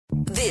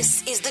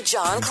This is the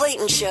John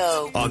Clayton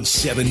Show on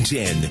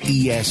 710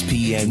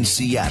 ESPN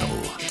Seattle.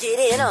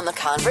 Get in on the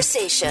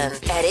conversation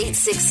at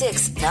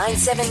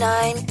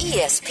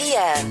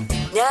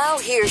 866-979-ESPN. Now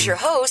here's your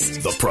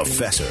host, the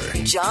Professor,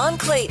 John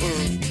Clayton.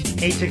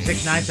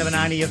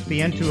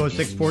 866-979-ESPN,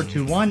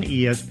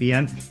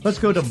 206-421-ESPN. Let's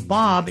go to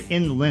Bob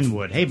in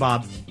Linwood. Hey,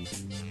 Bob.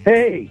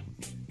 Hey,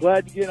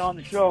 glad to get on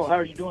the show. How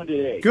are you doing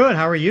today? Good.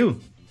 How are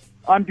you?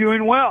 I'm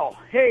doing well.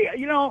 Hey,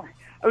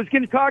 I was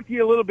going to talk to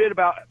you a little bit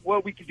about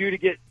what we could do to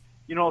get,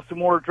 some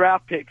more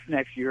draft picks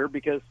next year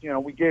because,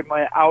 we gave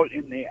my out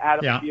in the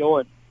Adams deal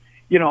and,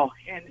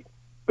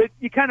 but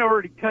you kind of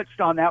already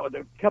touched on that with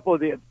a couple of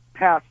the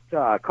past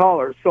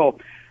callers. So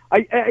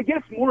I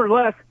guess more or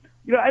less,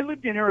 I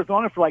lived in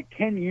Arizona for like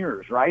 10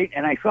 years, right?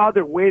 And I saw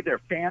the way their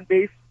fan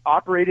base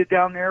operated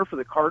down there for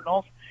the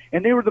Cardinals,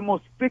 and they were the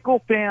most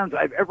fickle fans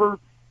I've ever,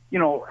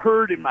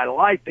 heard in my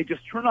life. They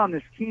just turn on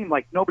this team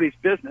like nobody's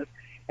business.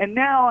 And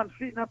now I'm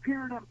sitting up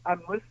here and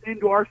I'm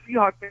listening to our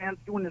Seahawks fans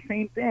doing the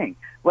same thing.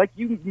 Like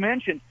you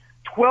mentioned,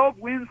 12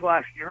 wins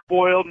last year,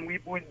 spoiled, and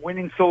we've been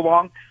winning so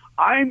long.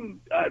 I'm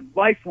a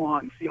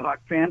lifelong Seahawks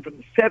fan from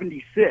the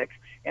 76,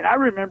 and I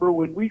remember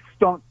when we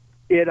stunk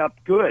it up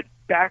good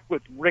back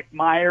with Rick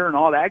Meyer and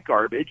all that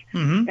garbage.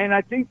 Mm-hmm. And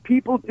I think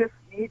people just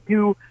need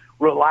to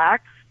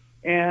relax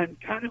and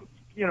kind of,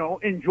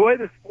 enjoy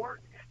the sport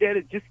instead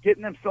of just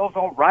getting themselves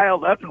all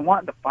riled up and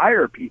wanting to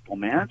fire people,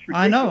 man. It's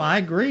ridiculous. I know. I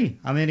agree.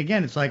 I mean,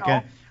 again, it's like,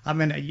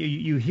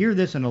 you hear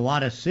this in a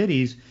lot of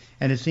cities,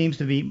 and it seems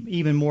to be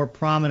even more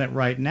prominent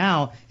right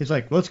now. It's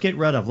like, let's get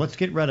rid of. Well,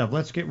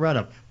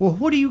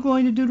 what are you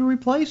going to do to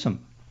replace them?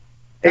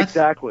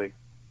 Exactly.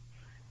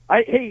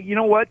 Hey, you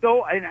know what,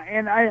 though?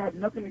 And I have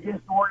nothing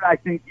against Norton. I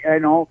think,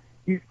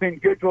 he's been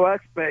good to us,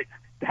 but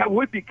that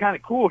would be kind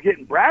of cool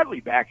getting Bradley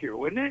back here,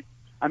 wouldn't it?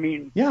 I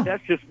mean,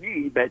 That's just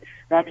me, but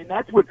I mean,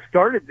 that's what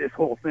started this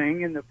whole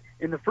thing in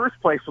the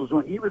first place was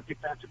when he was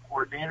defensive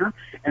coordinator,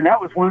 and that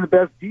was one of the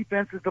best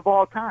defenses of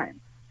all time.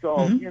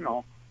 So,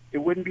 it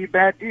wouldn't be a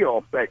bad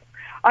deal. But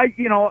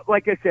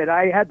like I said,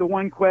 I had the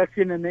one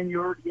question, and then you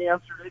already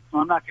answered it, so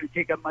I'm not going to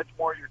take up much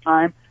more of your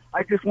time.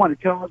 I just want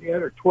to tell the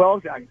other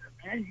 12 guys,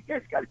 man, you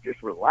guys got to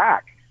just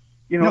relax.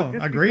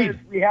 Just agreed.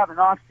 Because we have an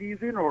off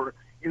season or,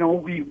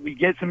 we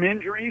get some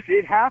injuries,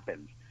 it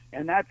happens.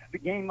 And that's the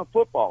game of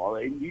football.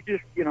 And you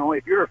just,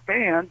 if you're a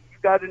fan, you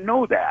got to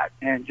know that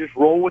and just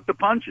roll with the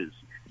punches.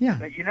 Yeah.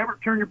 But you never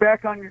turn your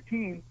back on your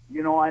team.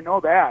 I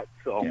know that.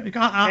 So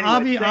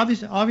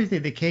obviously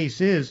the case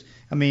is,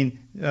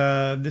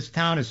 this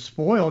town is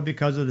spoiled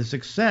because of the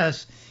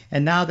success.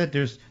 And now that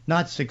there's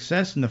not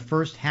success in the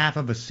first half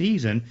of a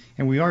season,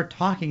 and we are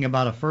talking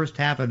about a first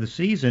half of the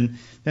season,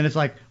 then it's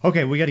like,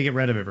 okay, we got to get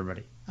rid of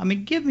everybody. I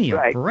mean, give me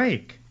a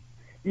break.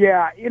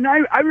 Yeah, and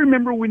I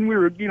remember when we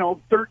were,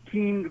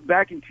 13,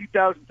 back in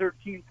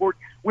 2013,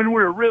 14, when we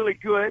were really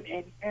good,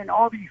 and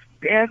all these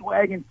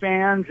bandwagon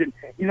fans, and,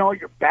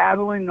 you're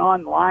battling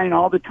online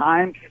all the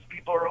time because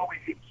people are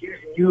always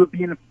accusing you of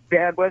being a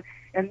bandwagon.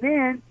 And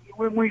then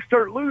when we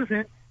start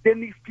losing,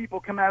 then these people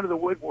come out of the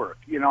woodwork,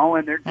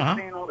 and they're just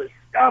saying all this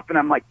stuff, and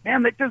I'm like,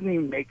 man, that doesn't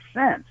even make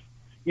sense.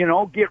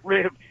 Get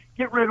rid of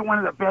one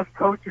of the best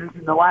coaches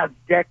in the last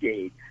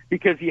decade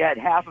because he had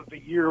half of a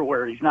year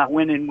where he's not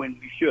winning when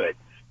we should.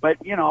 But,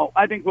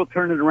 I think we'll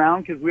turn it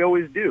around because we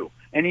always do.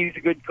 And he's a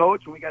good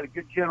coach, and we got a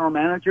good general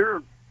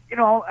manager.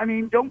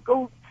 Don't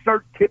go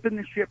start tipping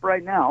the ship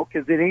right now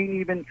because it ain't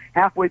even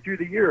halfway through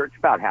the year. It's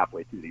about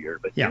halfway through the year.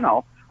 But,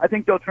 I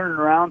think they'll turn it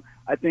around.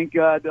 I think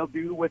they'll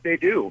do what they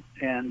do.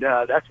 And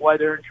that's why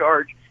they're in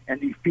charge. And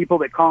these people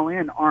that call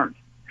in aren't.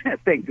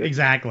 Thank you.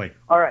 Exactly.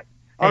 All right.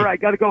 All right,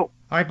 got to go.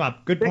 All right,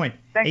 Bob. Good point.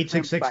 Thanks,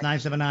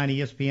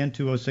 866-979-ESPN,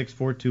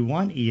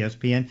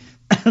 206-421-ESPN.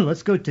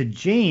 Let's go to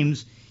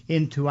James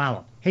in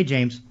Tualatin. Hey,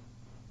 James.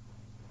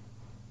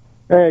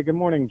 Hey, good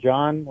morning,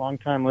 John.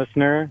 Long-time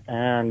listener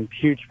and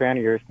huge fan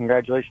of yours.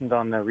 Congratulations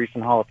on the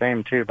recent Hall of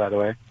Fame, too, by the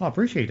way. Oh, I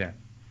appreciate that.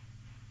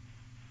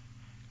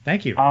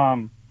 Thank you.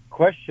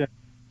 Question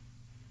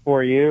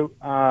for you.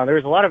 There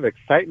was a lot of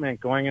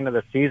excitement going into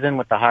the season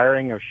with the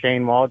hiring of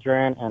Shane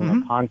Waldron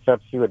and the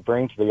concepts he would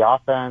bring to the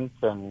offense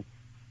and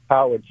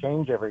how it would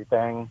change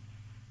everything.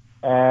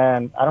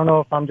 And I don't know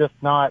if I'm just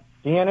not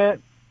seeing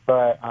it,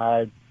 but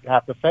I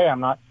have to say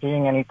I'm not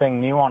seeing anything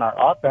new on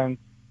our offense.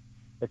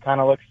 It kind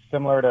of looks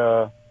similar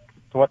to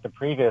what the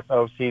previous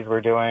OCs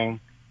were doing.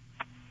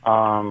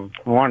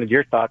 Wanted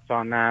your thoughts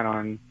on that.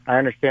 I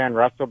understand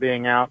Russell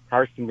being out,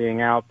 Carson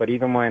being out, but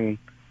even when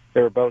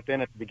they were both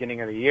in at the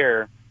beginning of the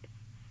year,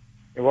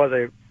 it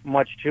wasn't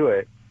much to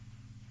it.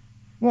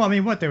 Well, they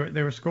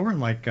were scoring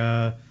like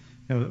high.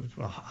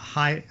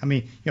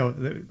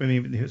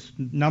 His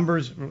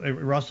numbers.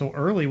 Russell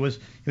early he was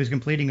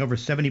completing over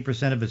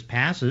 70% of his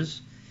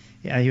passes.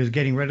 Yeah, he was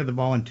getting rid of the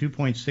ball in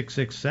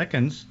 2.66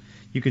 seconds.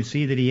 You could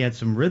see that he had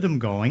some rhythm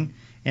going,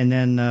 and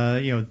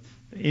then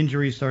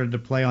injuries started to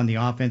play on the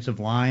offensive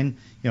line.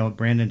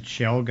 Brandon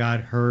Shell got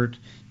hurt.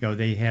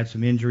 They had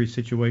some injury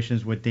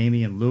situations with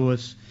Damian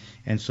Lewis,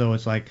 And so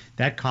it's like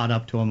that caught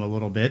up to him a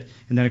little bit.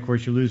 And then, of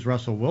course, you lose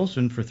Russell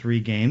Wilson for 3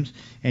 games,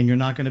 and you're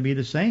not going to be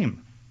the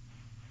same.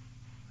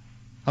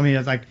 I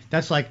mean,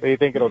 that's like. Do you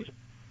think it'll?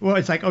 Well,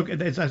 it's like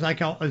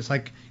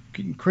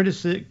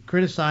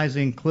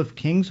criticizing Cliff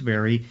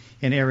Kingsbury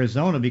in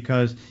Arizona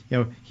because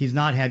he's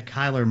not had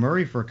Kyler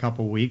Murray for a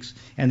couple weeks,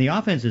 and the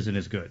offense isn't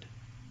as good.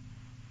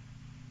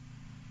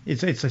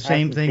 It's the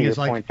same thing as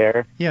like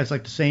it's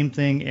like the same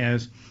thing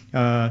as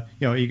you're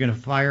going to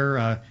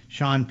fire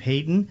Sean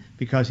Payton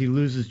because he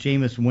loses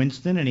Jameis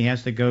Winston and he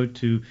has to go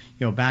to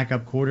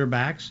backup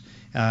quarterbacks.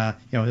 The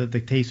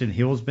Taysom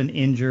Hill's been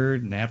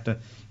injured and they have to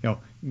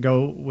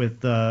go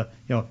with I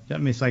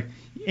mean, it's like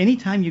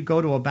anytime you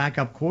go to a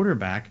backup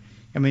quarterback,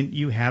 I mean,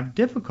 you have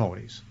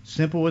difficulties.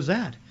 Simple as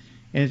that.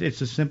 And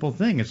it's a simple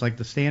thing. It's like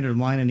the standard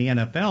line in the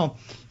NFL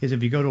is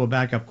if you go to a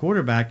backup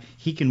quarterback,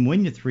 he can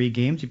win you 3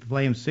 games. If you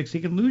play him 6, he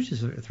can lose you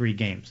 3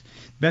 games.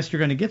 Best you're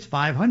going to get is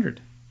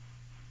 500.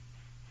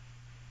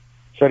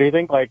 So do you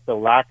think like the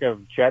lack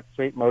of jet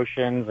sweep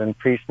motions and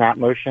pre-snap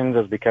motions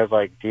is because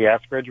like D.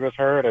 Eskridge was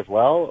hurt as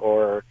well,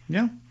 or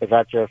is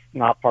that just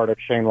not part of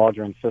Shane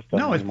Waldron's system?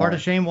 No, it's part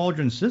of Shane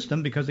Waldron's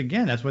system because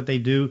again, that's what they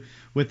do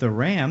with the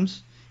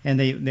Rams, and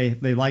they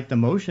like the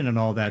motion and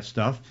all that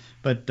stuff.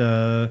 But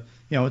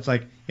it's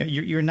like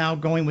you're now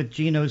going with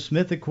Geno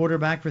Smith at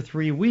quarterback for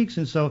 3 weeks,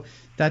 and so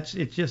it's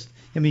just.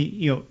 I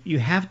mean, you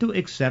have to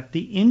accept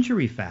the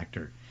injury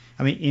factor.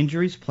 I mean,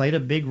 injuries played a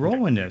big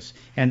role in this,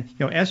 and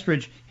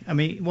Eskridge. I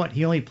mean,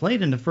 he only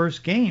played in the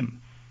first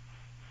game,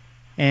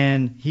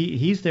 and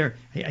he's there.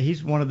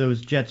 He's one of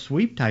those jet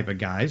sweep type of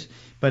guys.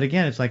 But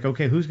again, it's like,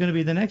 okay, who's going to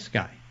be the next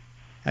guy?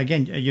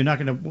 Again, you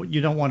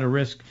don't want to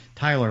risk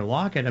Tyler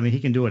Lockett. I mean, he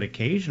can do it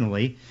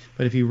occasionally,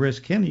 but if you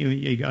risk him,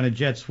 you on a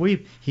jet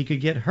sweep, he could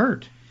get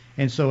hurt.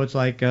 And so it's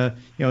like,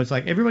 it's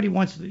like everybody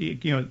wants,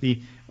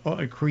 the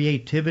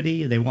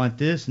creativity. They want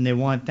this and they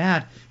want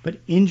that, but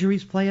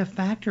injuries play a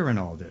factor in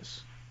all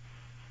this.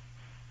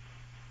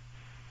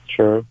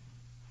 Sure.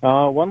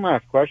 One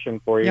last question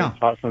for you. Yeah.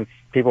 Since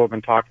people have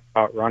been talking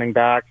about running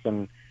backs,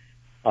 and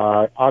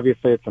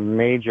obviously it's a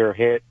major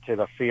hit to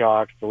the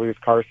Seahawks to lose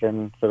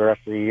Carson for the rest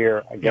of the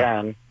year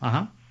again.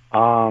 Yeah.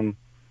 Uh-huh.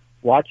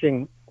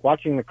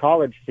 Watching the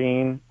college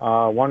scene,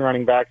 one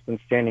running back's been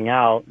standing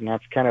out, and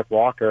that's Kenneth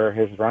Walker.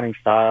 His running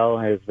style,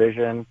 his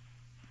vision.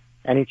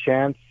 Any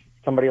chance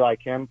somebody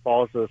like him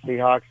falls to the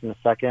Seahawks in the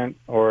 2nd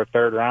or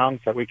 3rd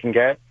rounds that we can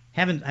get?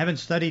 Haven't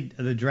studied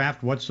the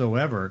draft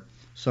whatsoever,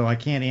 so I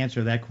can't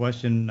answer that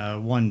question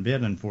one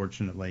bit,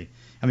 unfortunately.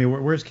 I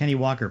mean, where's Kenny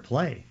Walker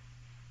play?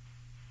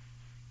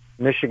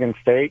 Michigan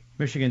State.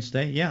 Michigan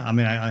State, yeah. I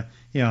mean,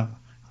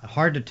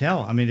 hard to tell.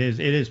 I mean, it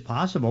is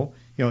possible.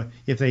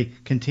 If they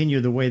continue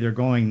the way they're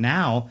going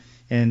now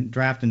and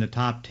draft in the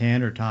top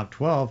 10 or top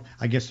 12,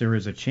 I guess there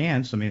is a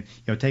chance. I mean,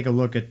 take a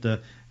look at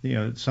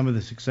some of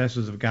the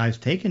successes of guys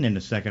taken in the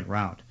 2nd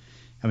round.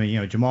 I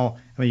mean, Jamal.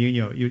 I mean,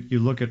 you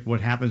look at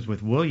what happens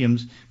with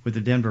Williams with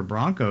the Denver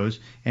Broncos,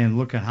 and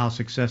look at how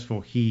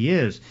successful he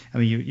is. I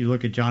mean, you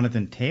look at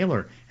Jonathan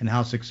Taylor and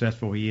how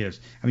successful he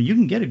is. I mean, you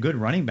can get a good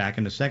running back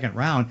in the 2nd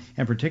round,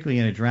 and particularly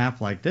in a draft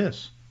like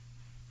this.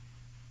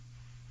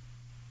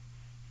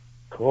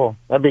 Cool.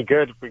 That'd be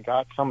good if we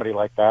got somebody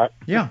like that.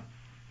 Yeah.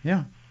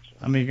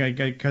 I mean,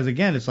 because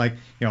again, it's like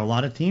a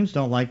lot of teams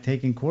don't like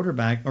taking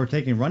quarterback or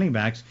taking running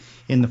backs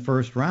in the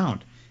 1st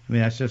round. I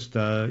mean, that's just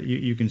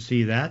you can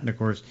see that, and of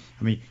course,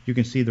 I mean, you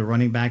can see the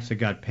running backs that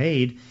got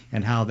paid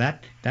and how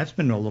that's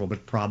been a little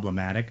bit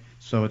problematic.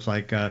 So it's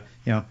like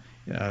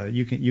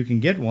you can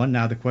get one.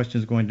 Now the question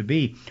is going to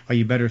be, are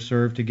you better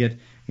served to get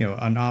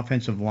an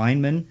offensive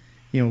lineman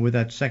with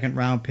that 2nd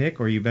round pick,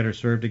 or are you better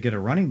served to get a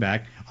running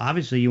back?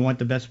 Obviously, you want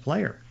the best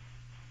player.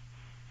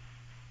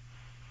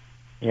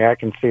 Yeah, I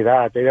can see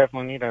that. They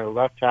definitely need a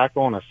left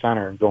tackle and a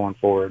center going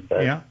forward.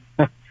 But yeah.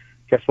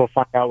 Guess we'll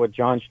find out what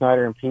John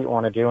Schneider and Pete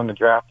want to do in the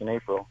draft in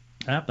April.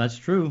 Yeah, that's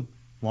true.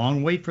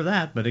 Long wait for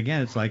that. But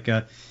again, it's like,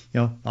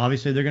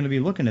 obviously they're going to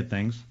be looking at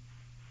things.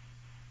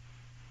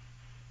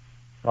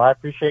 Well, I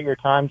appreciate your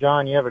time,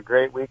 John. You have a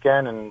great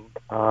weekend, and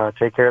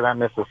take care of that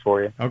missus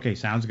for you. Okay,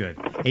 sounds good.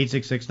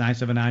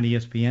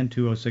 866-979-ESPN,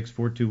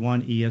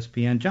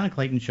 206-421-ESPN. John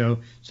Clayton Show,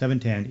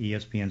 710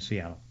 ESPN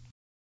Seattle.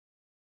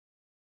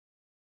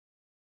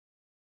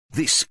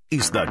 This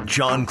is the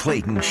John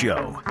Clayton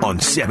Show on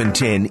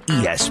 710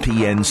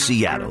 ESPN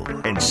Seattle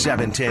and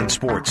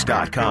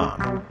 710sports.com.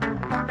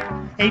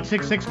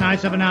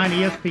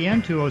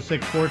 866-979-ESPN,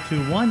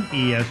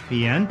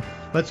 206-421-ESPN.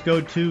 Let's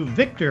go to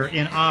Victor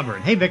in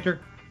Auburn. Hey,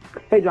 Victor.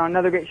 Hey, John.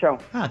 Another great show.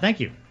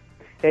 Thank you.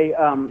 Hey,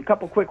 a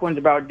couple quick ones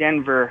about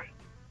Denver.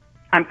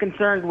 I'm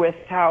concerned with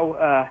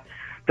how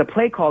the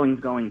play calling's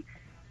going.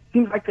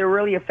 Seems like they're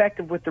really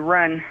effective with the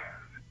run,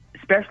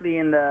 especially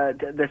in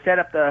the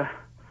setup to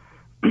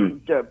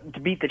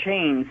beat the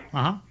chains.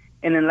 Uh-huh.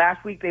 And then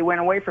last week they went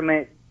away from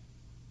it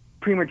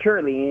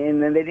prematurely,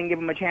 and then they didn't give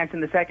them a chance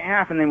in the second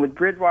half. And then with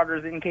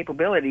Bridgewater's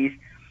incapabilities,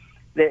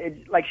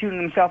 it's like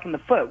shooting himself in the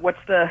foot. What's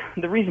the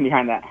reason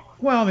behind that?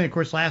 Well, I mean, of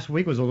course, last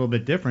week was a little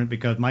bit different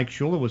because Mike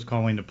Shula was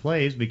calling the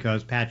plays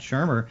because Pat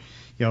Shurmur,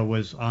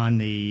 was on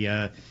the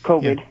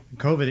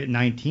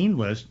COVID-19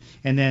 list.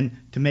 And then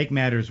to make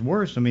matters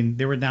worse, I mean,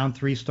 they were down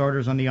 3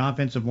 starters on the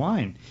offensive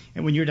line.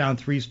 And when you're down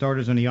 3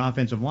 starters on the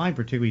offensive line,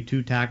 particularly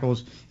 2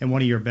 tackles and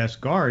one of your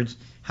best guards,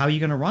 how are you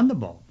going to run the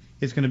ball?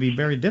 It's going to be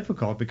very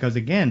difficult because,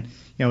 again,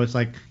 it's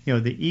like,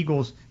 the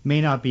Eagles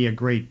may not be a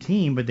great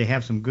team, but they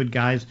have some good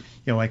guys,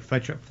 like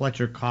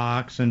Fletcher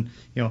Cox and,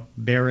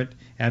 Barrett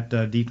at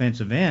the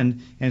defensive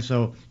end. And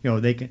so,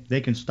 they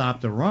can stop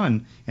the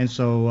run. And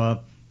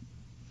so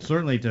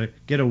certainly to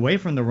get away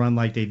from the run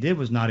like they did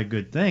was not a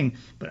good thing.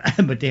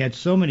 But they had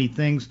so many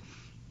things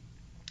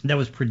that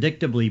was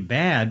predictably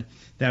bad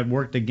that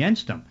worked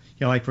against them.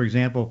 Like, for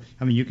example,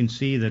 I mean, you can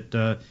see that,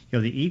 the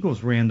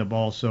Eagles ran the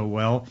ball so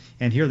well,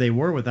 and here they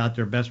were without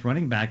their best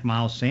running back,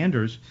 Miles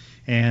Sanders,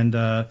 and,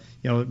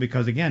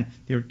 because, again,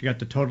 they got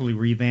the totally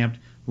revamped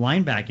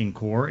linebacking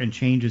core and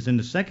changes in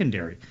the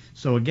secondary.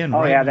 So, again...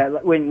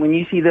 when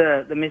you see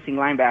the missing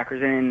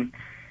linebackers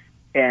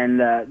and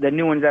the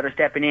new ones that are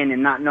stepping in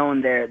and not knowing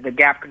the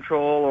gap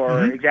control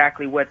or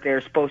exactly what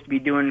they're supposed to be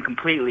doing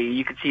completely,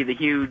 you could see the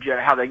huge,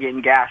 how they're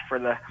getting gashed for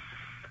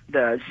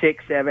the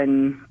 6,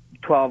 7...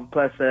 12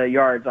 plus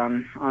yards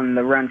on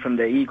the run from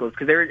the Eagles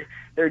because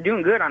they're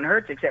doing good on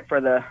Hurts except for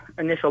the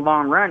initial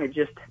long run. It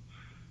just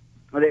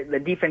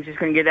the defense just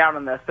couldn't get out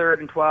on the 3rd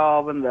and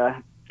 12 and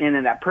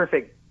then that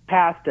perfect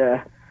pass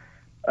to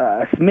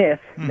Smith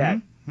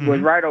that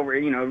was right over.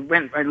 It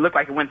looked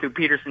like it went through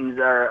Peterson's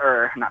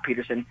or not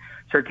Peterson,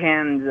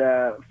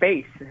 Surtain's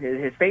face,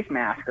 his face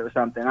mask or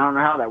something. I don't know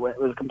how that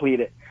was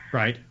completed.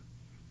 Right.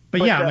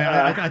 But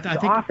yeah, I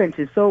think the offense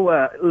is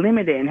so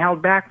limited and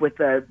held back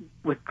with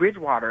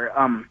Bridgewater.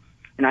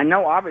 And I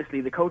know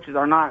obviously the coaches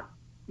are not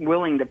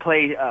willing to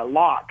play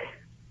lock.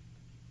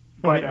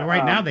 But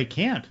right now they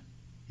can't.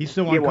 He's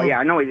still on.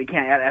 I know they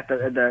can't at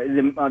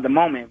the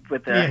moment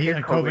with he's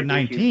on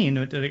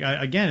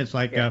COVID-19. Again, it's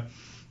like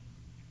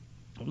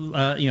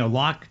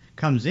Locke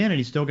comes in and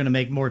he's still going to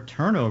make more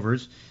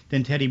turnovers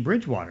than Teddy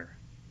Bridgewater.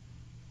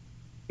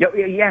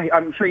 Yeah,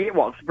 I'm sure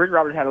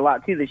Bridgewater's had a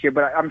lot too this year,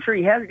 but I'm sure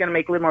he is going to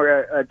make a little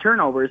more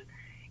turnovers.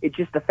 It's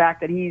just the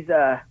fact that he's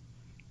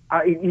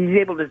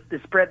able to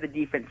spread the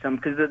defense some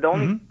because the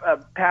only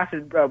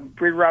passes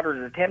Bridgewater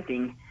is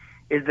attempting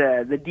is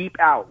the deep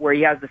out where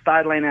he has the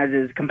sideline as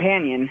his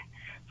companion,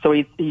 so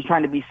he's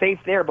trying to be safe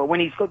there. But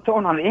when he's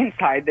throwing on the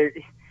inside,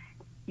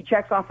 he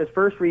checks off his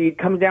first read,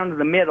 comes down to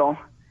the middle,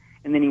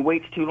 and then he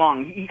waits too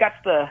long. He got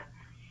the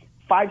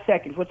 5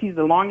 seconds. He's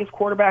the longest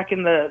quarterback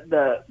in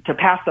to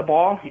pass the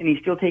ball, and he's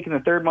still taking the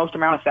 3rd most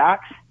amount of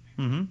sacks.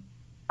 Mm-hmm.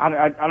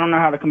 I don't know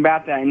how to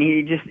combat that, and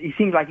he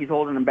seems like he's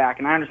holding him back.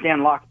 And I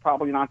understand Locke's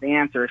probably not the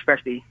answer,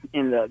 especially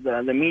in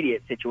the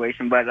immediate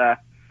situation. But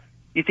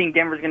you think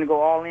Denver's going to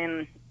go all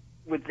in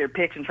with their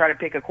picks and try to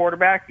pick a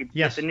quarterback?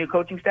 Yes. With the new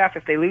coaching staff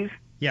if they lose?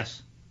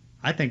 Yes,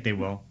 I think they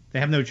will. They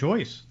have no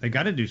choice. They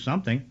got to do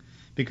something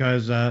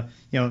because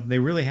they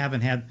really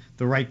haven't had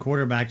the right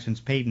quarterback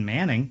since Peyton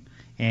Manning.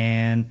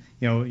 And,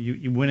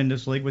 you win in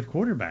this league with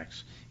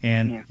quarterbacks.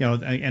 And,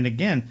 and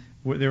again,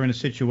 they're in a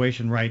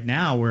situation right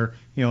now where,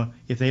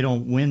 if they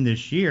don't win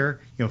this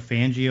year,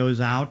 Fangio's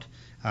out.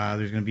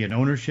 There's going to be an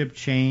ownership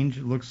change,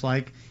 it looks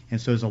like. And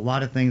so there's a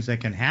lot of things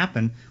that can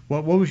happen.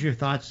 What was your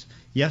thoughts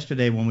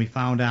yesterday when we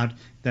found out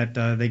that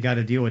they got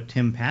to deal with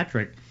Tim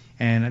Patrick,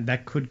 and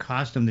that could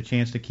cost them the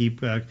chance to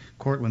keep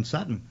Courtland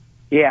Sutton?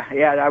 Yeah,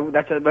 that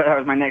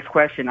was my next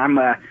question. I'm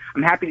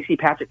happy to see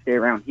Patrick stay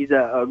around. He's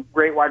a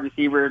great wide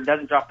receiver,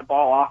 doesn't drop the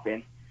ball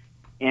often,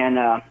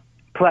 and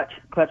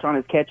clutch on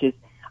his catches.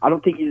 I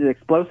don't think he's as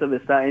explosive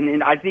as Sutton,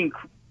 and I think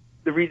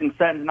the reason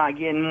Sutton's not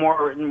getting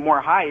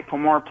more hype or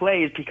more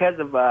play is because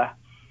of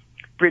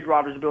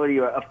Bridgewater's ability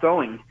of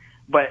throwing.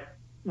 But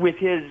with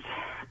his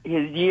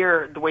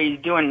year, the way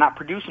he's doing, not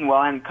producing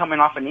well, and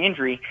coming off an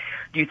injury,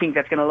 do you think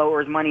that's going to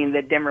lower his money and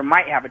that Denver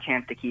might have a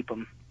chance to keep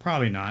him?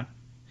 Probably not.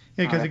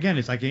 Yeah, because again,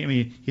 it's like,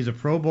 he's a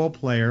Pro Bowl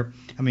player.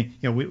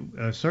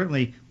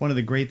 Certainly one of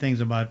the great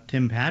things about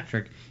Tim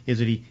Patrick is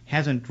that he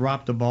hasn't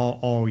dropped the ball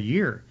all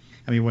year.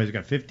 He's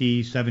got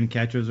 57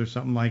 catches or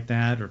something like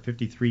that, or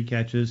 53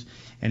 catches,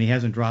 and he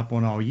hasn't dropped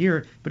one all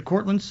year. But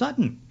Courtland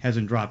Sutton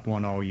hasn't dropped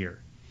one all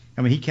year.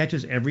 He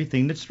catches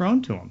everything that's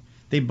thrown to him.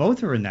 They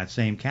both are in that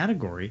same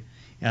category.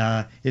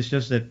 It's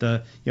just that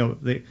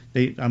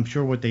they I'm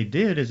sure what they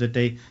did is that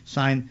they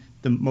signed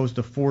the most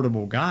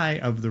affordable guy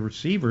of the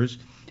receivers.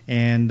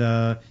 And,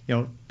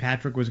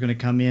 Patrick was going to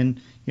come in,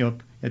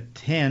 at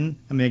 10.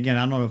 Again, I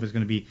don't know if it's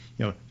going to be,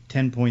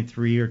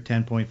 10.3 or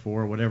 10.4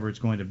 or whatever it's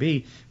going to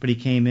be. But he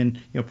came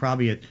in,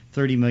 probably at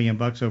 $30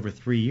 million over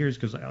 3 years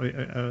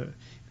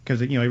because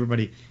because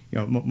everybody,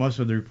 most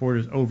of the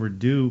reporters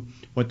overdo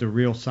what the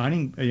real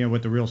signing,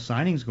 what the real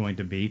signing is going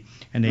to be,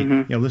 and they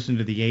listen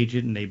to the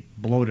agent and they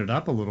bloat it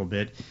up a little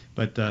bit.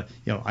 But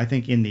I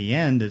think in the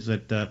end is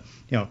that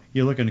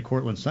you're looking at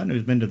Cortland Sutton,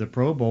 who's been to the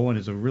Pro Bowl and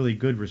is a really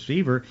good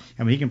receiver.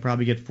 I mean, he can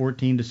probably get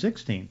 14 to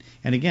 16.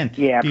 And again,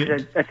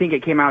 I think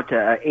it came out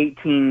to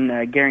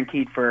 18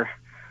 guaranteed for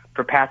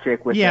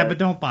Patrick. But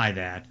don't buy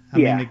that. I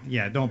mean,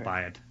 don't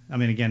buy it. I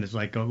mean, again, it's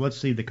like, let's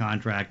see the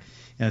contract.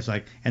 And it's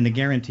like, and the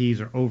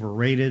guarantees are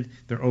overrated,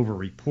 they're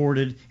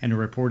overreported, and they're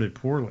reported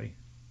poorly.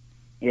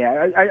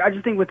 Yeah, I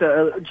just think with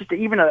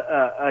even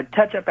a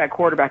touch-up at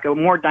quarterback, a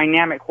more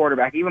dynamic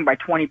quarterback, even by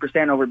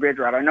 20% over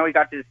Bridgewater. I know he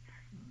got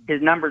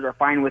his numbers are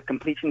fine with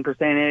completion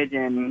percentage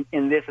and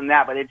this and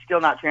that, but it's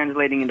still not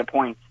translating into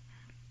points.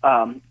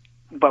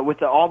 But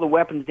with all the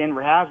weapons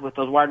Denver has with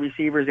those wide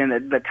receivers and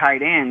the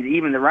tight ends,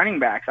 even the running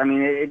backs, I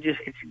mean, it's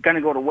going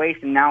to go to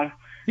waste. And now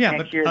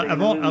next year,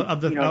 of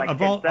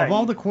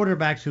all the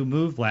quarterbacks who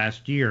moved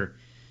last year,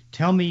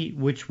 tell me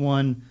which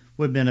one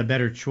would have been a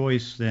better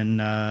choice than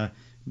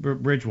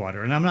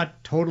Bridgewater. And I'm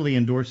not totally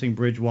endorsing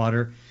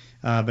Bridgewater,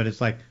 but it's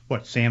like,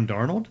 what, Sam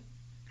Darnold?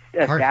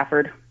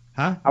 Stafford.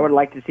 Huh? I would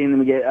like to see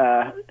them get.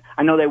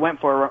 I know they went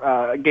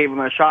gave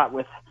him a shot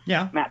with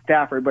Matt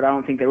Stafford, but I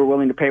don't think they were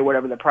willing to pay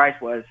whatever the price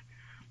was.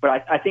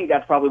 But I think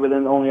that's probably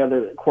within the only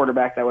other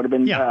quarterback that would have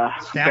been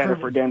better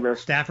for Denver.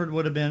 Stafford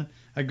would have been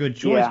a good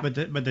choice, but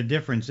the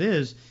difference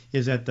is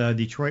that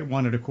Detroit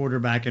wanted a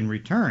quarterback in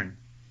return,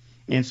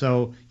 and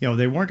so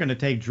they weren't going to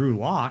take Drew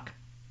Lock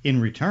in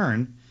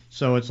return.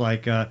 So it's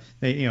like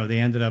they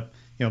ended up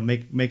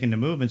making the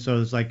move, and so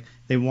it's like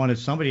they wanted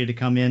somebody to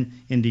come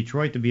in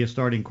Detroit to be a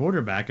starting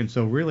quarterback, and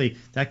so really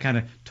that kind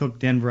of took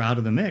Denver out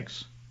of the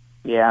mix.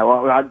 Yeah,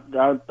 well,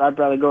 I'd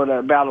rather go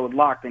to battle with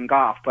Lock than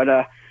Goff,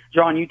 but.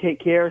 John, you take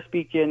care.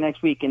 Speak to you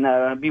next week,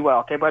 and be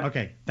well. Okay, bud?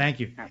 Okay, thank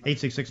you.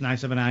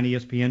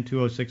 866-979-ESPN,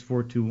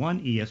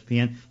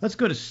 206-421-ESPN. Let's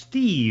go to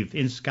Steve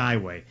in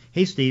Skyway.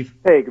 Hey, Steve.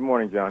 Hey, good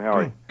morning, John. How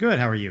are you? Good.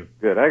 How are you?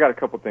 Good. I got a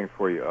couple things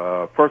for you.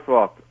 First of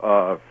all,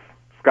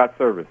 Scott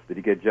Service, did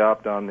he get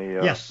jobbed on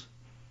the yes.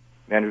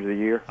 Manager of the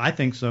Year? I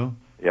think so.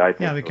 Yeah, I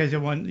think so. Because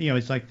it won,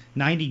 it's like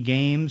 90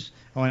 games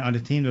on a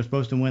team that was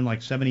supposed to win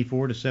like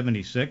 74 to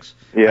 76.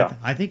 Yeah.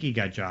 I think he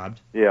got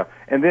jobbed. Yeah.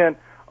 And then,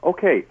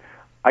 okay,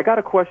 I got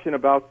a question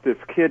about this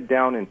kid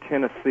down in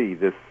Tennessee,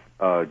 this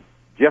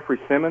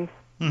Jeffrey Simmons,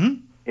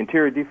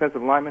 interior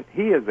defensive lineman.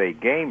 He is a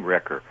game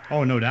wrecker.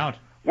 Oh, no doubt.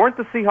 Weren't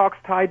the Seahawks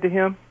tied to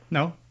him?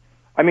 No.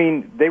 I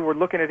mean, they were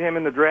looking at him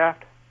in the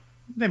draft?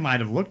 They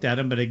might have looked at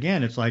him, but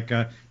again, it's like,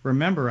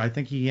 remember, I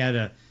think he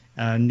had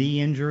a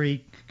knee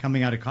injury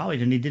coming out of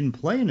college, and he didn't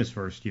play in his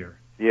first year.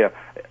 Yeah.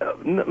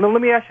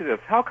 Let me ask you this.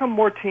 How come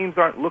more teams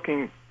aren't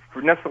looking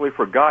necessarily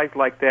for guys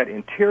like that,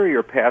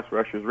 interior pass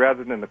rushers,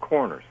 rather than the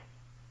corners?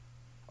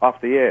 Off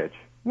the edge.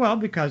 Well,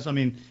 because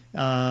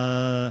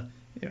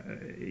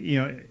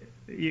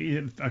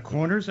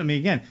corners. I mean,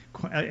 again,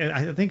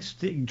 I think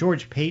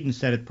George Payton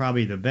said it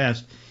probably the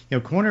best.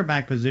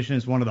 Cornerback position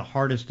is one of the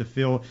hardest to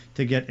fill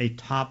to get a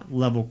top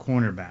level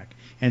cornerback.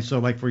 And so,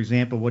 like for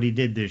example, what he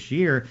did this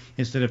year,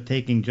 instead of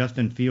taking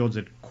Justin Fields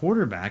at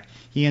quarterback,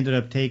 he ended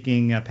up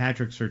taking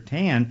Patrick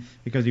Surtain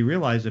because he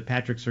realized that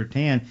Patrick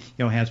Surtain,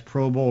 has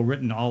Pro Bowl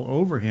written all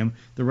over him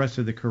the rest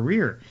of the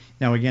career.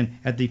 Now, again,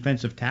 at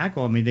defensive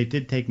tackle, I mean, they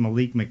did take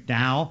Malik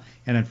McDowell,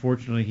 and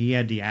unfortunately, he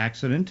had the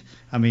accident.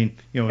 I mean,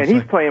 and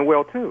he's playing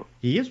well too.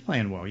 He is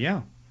playing well, yeah.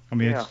 I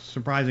mean, It's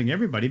surprising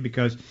everybody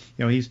because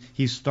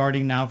he's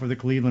starting now for the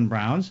Cleveland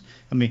Browns.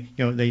 I mean,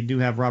 they do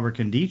have Robert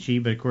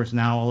Nkemdiche, but of course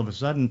now all of a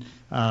sudden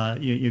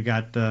you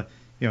got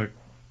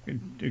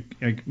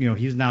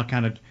he's now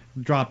kind of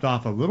dropped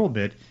off a little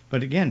bit.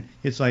 But again,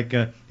 it's like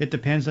it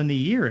depends on the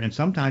year, and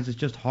sometimes it's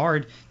just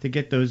hard to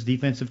get those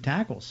defensive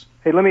tackles.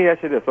 Hey, let me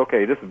ask you this.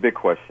 Okay, this is a big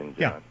question, John.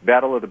 Yeah.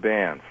 Battle of the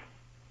Bands.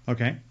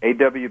 Okay.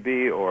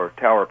 AWB or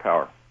Tower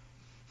Power?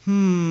 I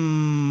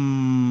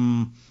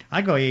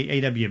go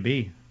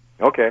AWB.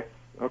 Okay.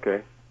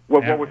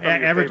 What was some of your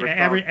favorite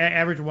songs?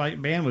 Average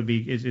white band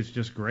is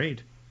just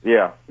great.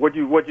 Yeah.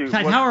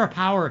 Tower of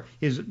Power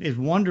is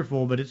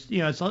wonderful, but it's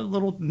it's a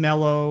little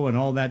mellow and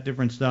all that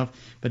different stuff.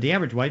 But the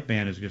Average White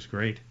Band is just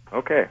great.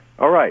 Okay.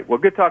 All right. Well,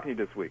 good talking to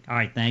you this week. All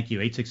right. Thank you.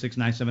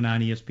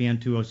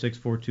 866-979-ESPN,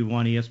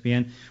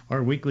 206-421-ESPN.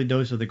 Our weekly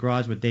dose of the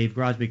Gros with Dave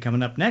Grosby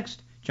coming up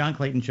next. John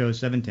Clayton Show,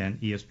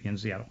 710 ESPN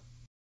Seattle.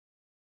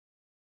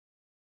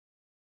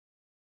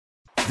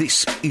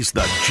 This is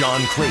the John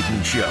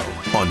Clayton Show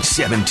on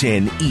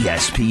 710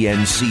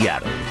 ESPN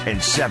Seattle and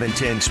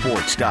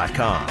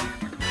 710sports.com.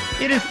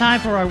 It is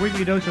time for our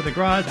weekly dose of the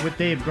Gros with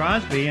Dave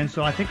Grosby, and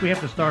so I think we have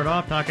to start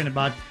off talking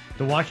about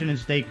the Washington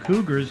State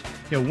Cougars,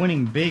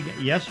 winning big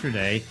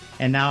yesterday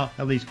and now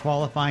at least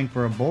qualifying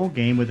for a bowl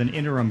game with an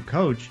interim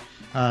coach.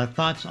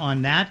 Thoughts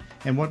on that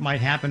and what might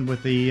happen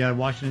with the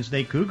Washington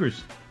State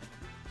Cougars?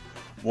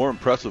 More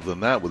impressive than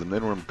that, with an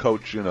interim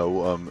coach,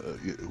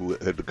 who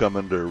had to come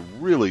under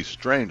really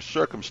strange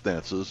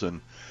circumstances,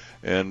 and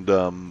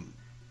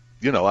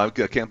I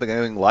can't think of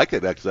anything like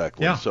it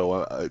exactly. Yeah.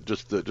 So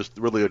just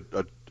really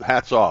a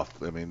hats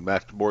off. I mean,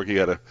 Max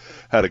Borghi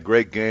had a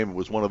great game. It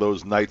was one of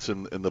those nights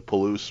in the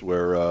Palouse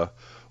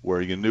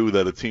where you knew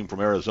that a team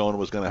from Arizona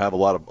was going to have a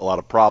lot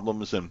of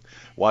problems, and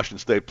Washington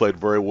State played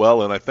very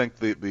well. And I think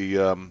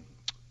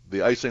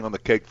the icing on the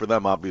cake for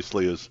them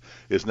obviously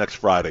is next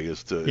Friday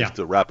is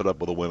to wrap it up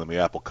with a win in the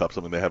Apple Cup,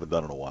 something they haven't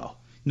done in a while.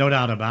 No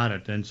doubt about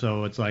it. And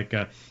so it's like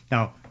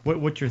now,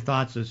 what's your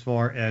thoughts as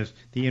far as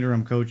the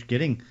interim coach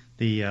getting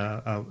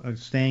the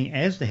staying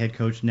as the head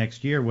coach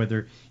next year?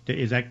 Whether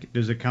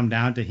does it come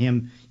down to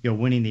him,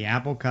 winning the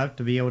Apple Cup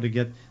to be able to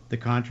get the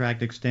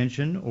contract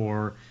extension,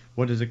 or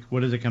what does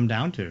it come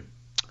down to?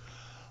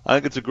 I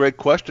think it's a great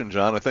question,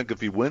 John. I think if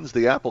he wins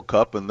the Apple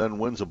Cup and then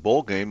wins a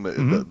bowl game,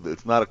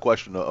 it's not a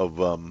question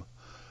of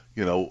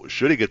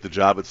should he get the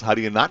job? It's how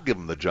do you not give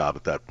him the job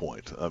at that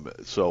point?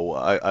 So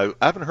I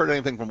haven't heard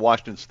anything from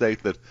Washington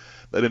State that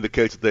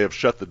indicates that they have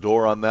shut the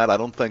door on that. I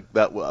don't think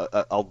that.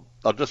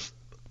 I'll just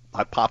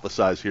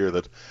hypothesize here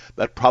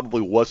that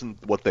probably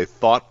wasn't what they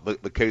thought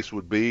the case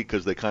would be,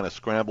 because they kind of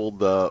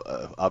scrambled,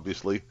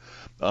 obviously,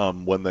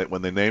 when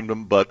they named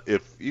him. But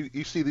if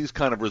you see these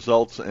kind of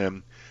results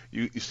and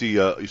you see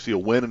a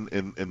win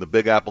in the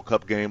Big Apple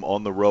Cup game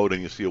on the road,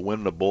 and you see a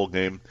win in a bowl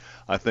game,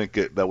 I think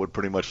that would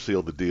pretty much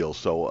seal the deal.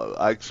 So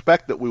I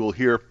expect that we will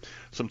hear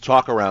some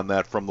talk around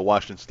that from the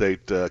Washington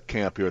State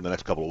camp here in the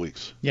next couple of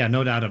weeks. Yeah,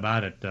 no doubt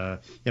about it.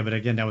 But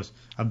again, that was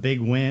a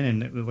big win,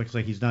 and it looks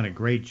like he's done a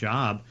great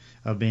job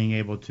of being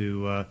able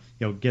to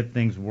get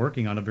things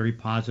working on a very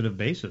positive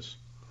basis.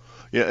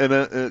 Yeah, and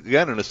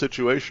again, in a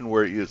situation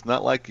where it's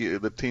not like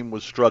the team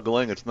was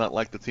struggling, it's not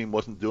like the team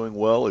wasn't doing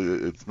well.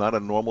 It's not a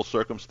normal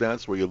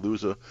circumstance where you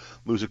lose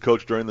a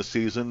coach during the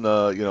season.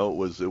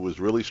 It was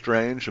really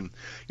strange, and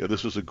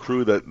this was a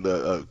crew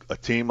that a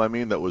team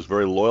that was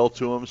very loyal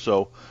to him.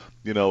 So,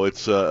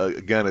 it's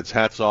again, it's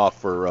hats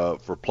off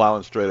for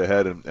plowing straight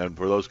ahead, and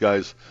for those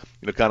guys,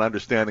 kind of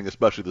understanding,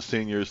 especially the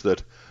seniors,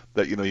 that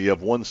you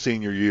have one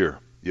senior year.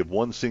 You have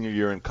one senior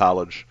year in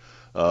college.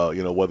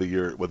 Whether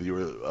you're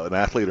an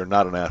athlete or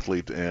not an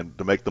athlete, and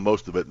to make the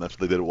most of it, and that's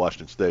what they did at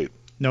Washington State.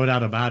 No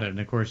doubt about it. And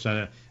of course,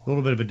 a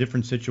little bit of a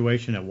different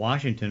situation at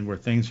Washington, where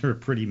things are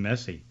pretty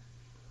messy.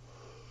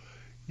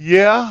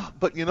 Yeah,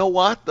 but you know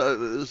what?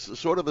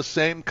 Sort of the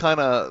same kind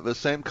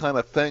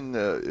of thing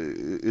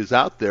is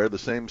out there. The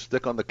same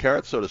stick on the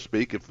carrot, so to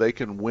speak. If they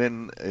can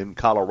win in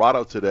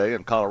Colorado today,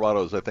 and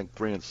Colorado is I think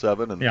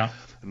 3-7 and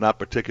not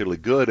particularly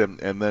good,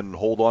 and then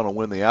hold on and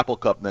win the Apple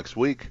Cup next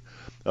week.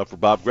 For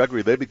Bob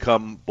Gregory, they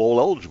become bowl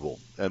eligible,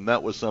 and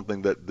that was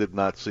something that did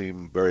not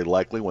seem very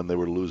likely when they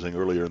were losing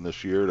earlier in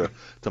this year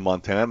to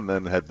Montana, and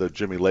then had the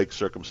Jimmy Lake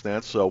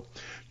circumstance. So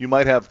you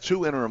might have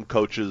two interim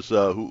coaches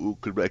who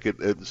could make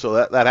it. So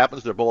that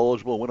happens. They're bowl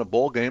eligible, win a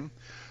bowl game.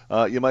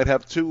 You might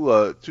have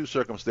two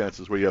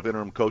circumstances where you have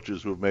interim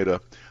coaches who have made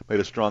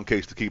a strong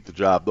case to keep the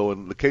job. Though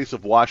in the case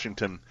of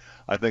Washington,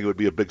 I think it would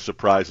be a big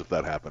surprise if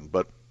that happened.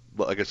 But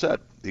like I said,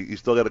 he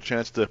still got a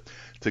chance to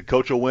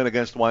coach a win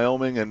against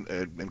Wyoming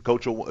and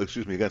coach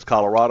against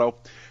Colorado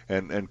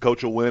and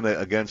coach a win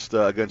against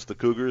the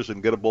Cougars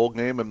and get a bowl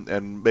game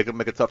and make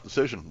a tough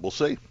decision. We'll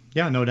see.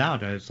 Yeah, no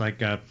doubt. It's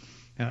like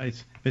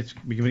it's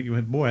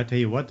boy, I tell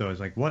you what though, it's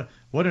like what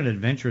an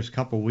adventurous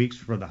couple weeks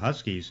for the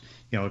Huskies.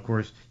 Of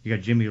course, you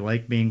got Jimmy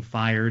Lake being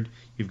fired,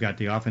 you've got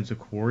the offensive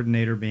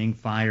coordinator being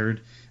fired.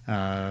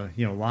 A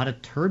lot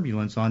of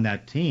turbulence on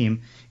that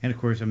team, and of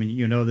course,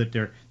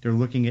 that they're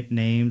looking at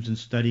names and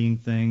studying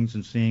things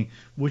and seeing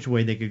which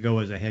way they could go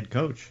as a head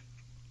coach.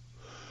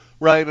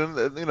 Right,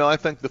 and I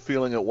think the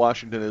feeling at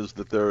Washington is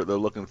that they're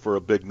looking for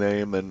a big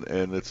name,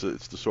 and it's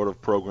the sort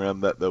of program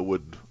that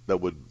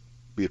would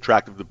be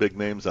attractive to big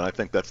names, and I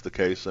think that's the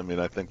case.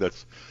 I think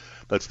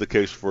that's the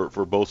case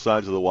for both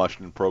sides of the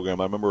Washington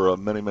program. I remember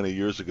many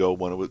years ago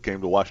when it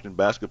came to Washington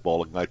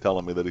basketball, a guy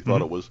telling me that he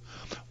thought it was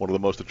one of the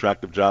most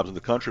attractive jobs in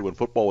the country when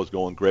football was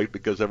going great,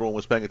 because everyone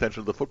was paying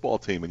attention to the football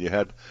team, and you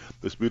had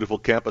this beautiful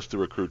campus to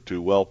recruit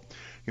to. Well,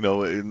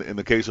 in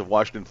the case of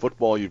Washington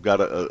football, you've got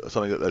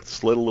something that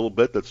slid a little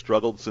bit, that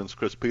struggled since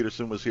Chris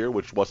Peterson was here,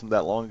 which wasn't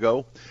that long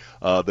ago.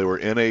 They were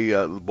in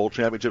a bowl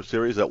championship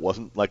series that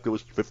wasn't like it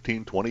was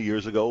 15, 20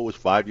 years ago. It was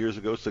 5 years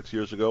ago, 6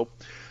 years ago.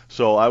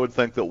 So I would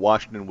think that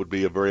Washington would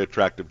be a very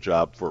attractive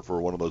job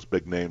for one of those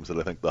big names that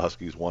I think the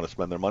Huskies want to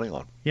spend their money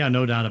on. Yeah,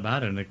 no doubt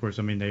about it. And of course,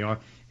 they are.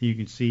 You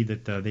can see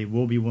that they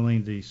will be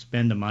willing to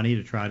spend the money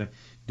to try to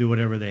do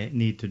whatever they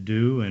need to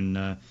do,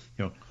 and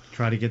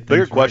try to get things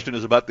bigger right. Question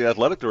is about the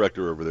athletic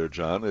director over there,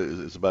 John.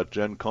 Is about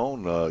Jen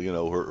Cohn.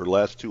 Her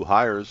last two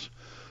hires,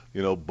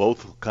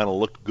 both kind of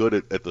looked good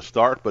at the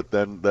start, but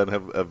then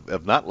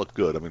have not looked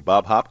good.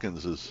 Bob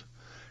Hopkins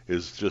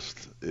is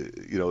just,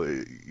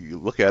 you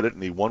look at it,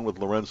 and he won with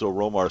Lorenzo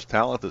Romar's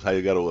talent. Is how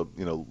you got to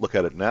look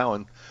at it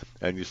now,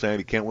 and you're saying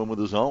he can't win with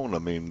his own.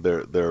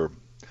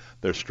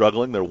 They're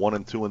struggling. They're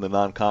 1-2 in the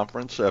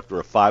non-conference after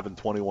a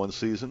 5-21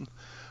 season.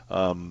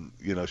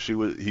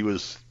 He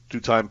was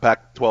two-time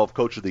Pac-12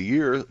 Coach of the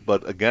Year,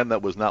 but again,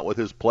 that was not with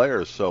his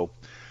players. So,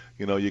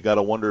 you got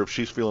to wonder if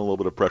she's feeling a little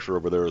bit of pressure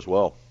over there as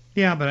well.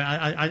 Yeah, but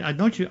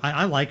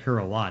I like her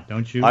a lot,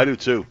 don't you? I do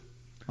too.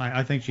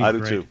 I think she's great. I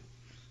do too.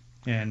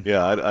 And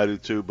yeah, I do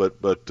too. But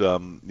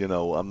I'm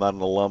not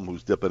an alum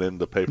who's dipping in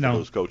to pay for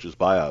those coaches'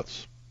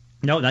 buyouts.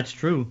 No, that's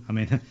true. I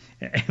mean,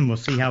 and we'll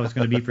see how it's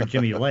going to be for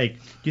Jimmy Lake.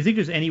 Do you think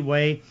there's any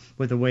way,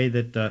 with the way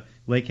that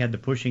Lake had the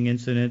pushing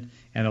incident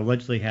and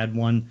allegedly had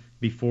one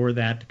before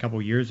that a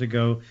couple years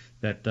ago,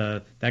 that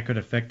that could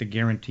affect the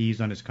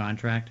guarantees on his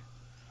contract?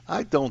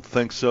 I don't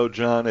think so,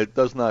 John. It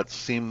does not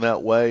seem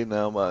that way.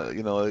 Now,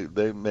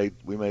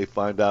 we may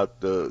find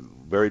out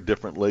very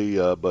differently,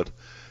 but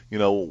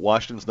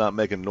Washington's not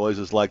making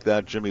noises like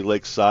that. Jimmy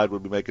Lake's side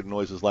would be making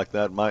noises like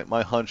that.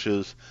 My hunch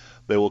is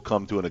they will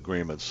come to an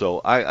agreement.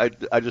 So I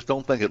just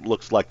don't think it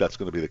looks like that's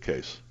going to be the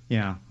case.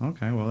 Yeah.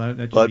 Okay. Well,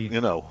 but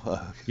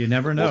you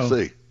never know. We'll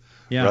see.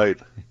 Yeah. Right.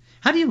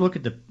 How do you look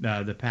at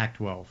the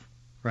Pac-12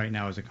 right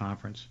now as a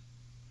conference?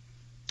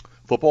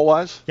 Football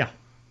wise? Yeah.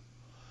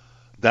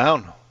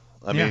 Down.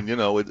 I mean,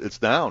 it's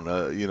down.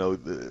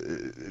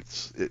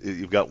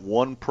 You've got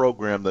one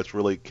program that's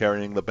really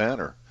carrying the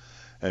banner,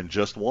 and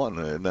just one,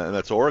 and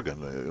that's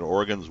Oregon.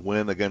 Oregon's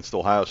win against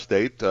Ohio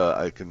State,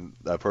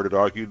 I've heard it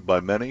argued by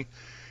many,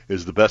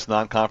 is the best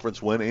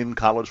non-conference win in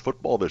college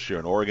football this year,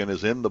 and Oregon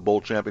is in the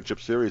Bowl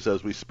Championship Series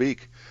as we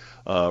speak,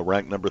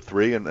 ranked number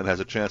 3, and has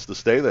a chance to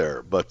stay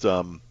there. But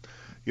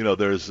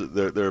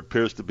there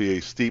appears to be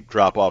a steep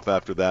drop-off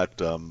after that.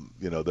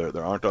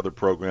 There aren't other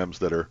programs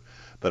that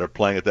are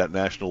playing at that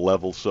national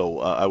level. So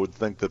I would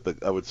say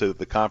that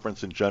the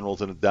conference in general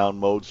is in a down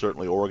mode.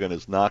 Certainly Oregon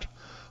is not,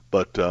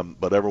 but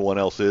everyone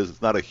else is.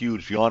 It's not a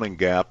huge yawning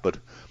gap, but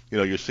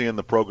you're seeing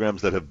the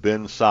programs that have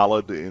been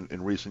solid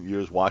in recent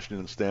years. Washington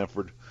and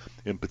Stanford,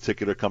 in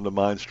particular, come to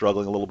mind,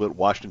 struggling a little bit.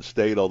 Washington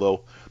State,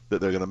 although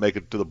that they're going to make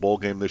it to the bowl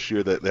game this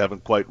year, they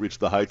haven't quite reached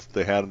the heights that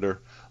they had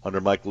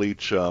under Mike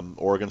Leach.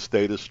 Oregon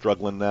State is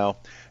struggling now.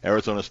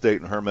 Arizona State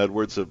and Herm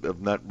Edwards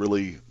have not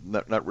really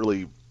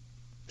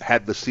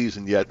had the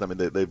season yet. I mean,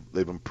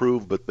 they've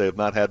improved, but they have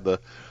not had the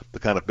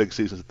kind of big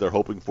seasons that they're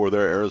hoping for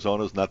there.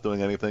 Arizona's not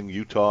doing anything.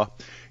 Utah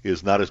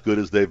is not as good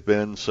as they've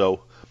been.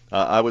 So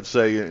I would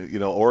say,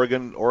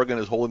 Oregon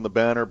is holding the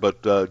banner,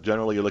 but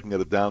generally you're looking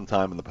at a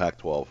downtime in the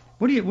Pac-12.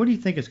 What do you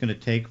think it's going to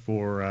take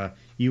for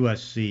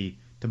USC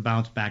to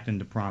bounce back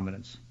into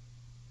prominence?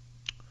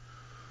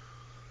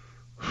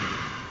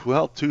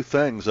 Well, two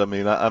things. I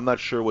mean, I'm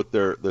not sure what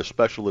their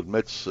special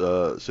admits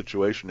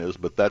situation is,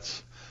 but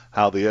that's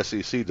how the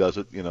SEC does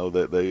it.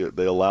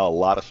 They allow a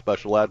lot of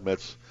special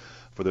admits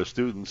for their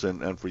students,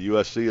 and for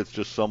USC, it's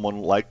just someone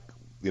like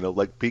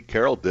Pete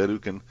Carroll did,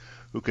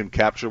 who can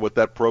capture what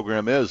that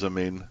program is. I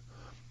mean,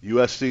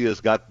 USC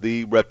has got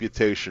the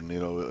reputation.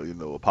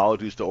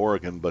 Apologies to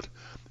Oregon, but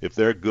if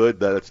they're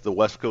good, that it's the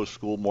West Coast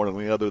school more than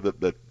any other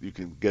that you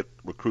can get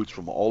recruits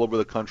from all over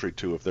the country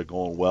to if they're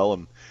going well,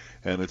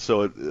 and it's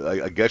so.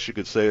 I guess you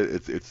could say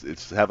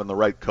it's having the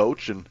right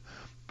coach, and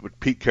what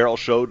Pete Carroll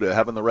showed,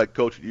 having the right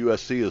coach at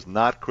USC is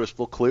not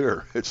crystal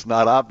clear. It's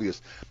not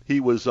obvious. He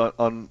was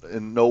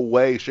in no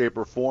way, shape,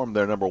 or form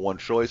their number one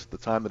choice at the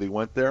time that he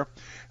went there,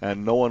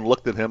 and no one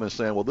looked at him and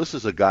saying, well, this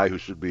is a guy who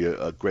should be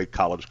a great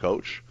college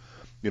coach.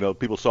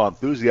 People saw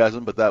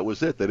enthusiasm, but that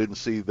was it. They didn't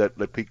see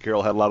that Pete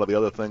Carroll had a lot of the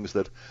other things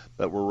that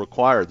were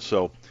required.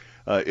 So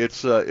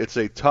it's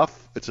a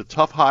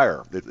tough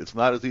hire. It's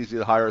not as easy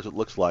to hire as it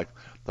looks like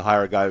to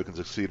hire a guy who can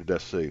succeed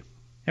at SC.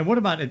 And what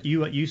about at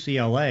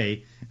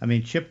UCLA? I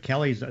mean, Chip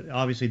Kelly's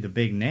obviously the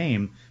big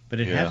name, but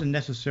it hasn't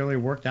necessarily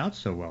worked out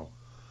so well.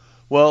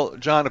 Well,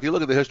 John, if you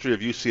look at the history of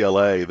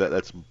UCLA,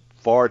 that's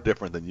far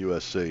different than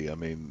USC. I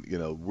mean,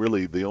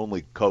 really the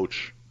only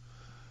coach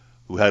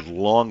who had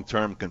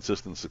long-term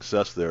consistent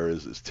success there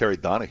is Terry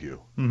Donahue.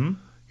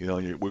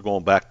 Mm-hmm. We're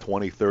going back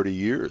 20, 30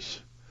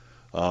 years.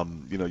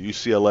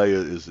 UCLA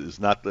is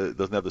not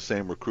doesn't have the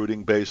same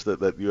recruiting base that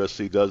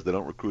USC does. They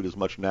don't recruit as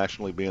much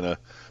nationally, being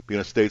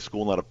a state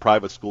school, not a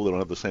private school. They don't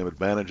have the same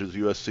advantages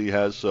USC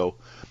has. So,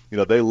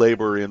 they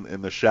labor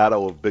in the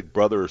shadow of Big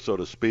Brother, so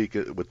to speak,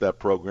 with that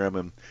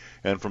program.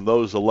 And from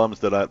those alums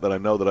that I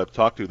know that I've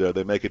talked to there,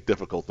 they make it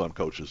difficult on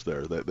coaches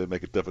there. They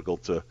make it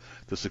difficult to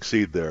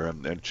succeed there.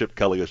 And Chip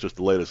Kelly is just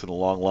the latest in a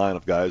long line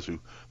of guys who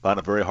found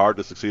it very hard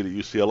to succeed at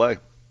UCLA.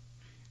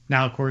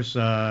 Now, of course.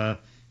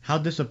 How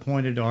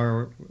disappointed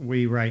are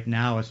we right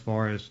now as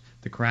far as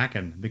the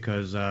Kraken?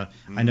 Because I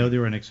know they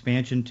were an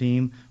expansion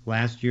team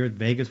last year.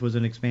 Vegas was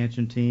an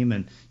expansion team,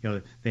 and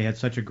they had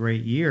such a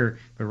great year.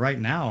 But right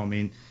now, I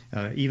mean,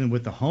 even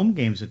with the home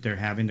games that they're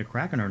having, the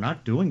Kraken are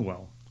not doing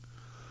well.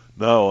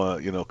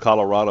 No,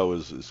 Colorado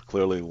is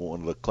clearly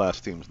one of the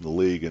class teams in the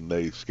league, and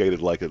they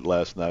skated like it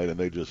last night, and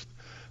they just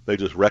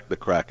wrecked the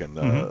Kraken.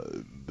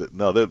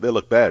 No, they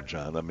look bad,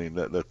 John. I mean,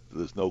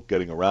 there's no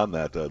getting around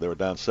that. They were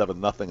down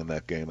 7-0 in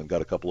that game and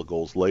got a couple of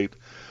goals late.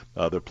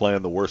 They're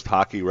playing the worst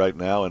hockey right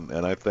now,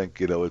 and I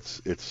think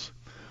it's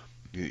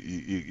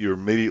you're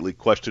immediately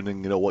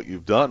questioning, what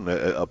you've done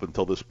up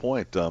until this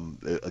point.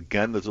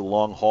 Again, there's a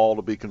long haul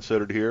to be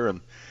considered here,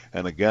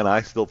 and again,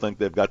 I still think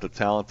they've got the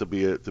talent to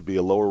be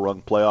a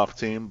lower-rung playoff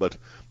team, but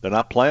they're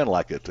not playing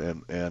like it,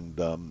 and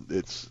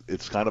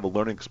it's kind of a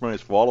learning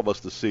experience for all of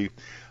us to see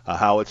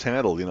how it's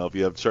handled. If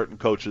you have certain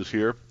coaches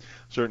here,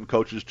 certain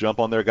coaches jump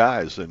on their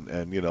guys and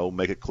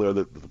make it clear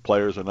that the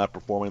players are not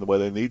performing the way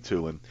they need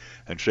to,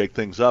 and shake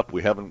things up.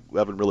 We haven't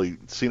really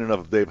seen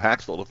enough of Dave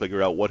Haxtell to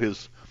figure out what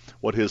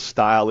his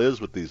style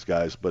is with these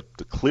guys, but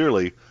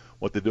clearly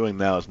what they're doing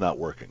now is not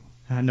working.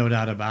 No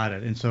doubt about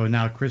it. And so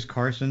now Chris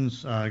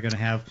Carson's going to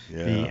have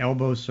the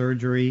elbow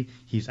surgery.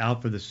 He's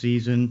out for the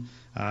season.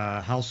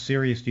 How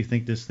serious do you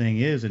think this thing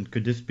is, and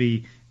could this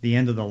be the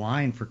end of the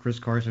line for Chris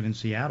Carson in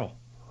Seattle?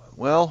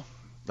 Well,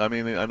 I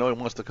mean, I know he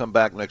wants to come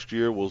back next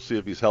year. We'll see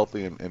if he's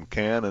healthy and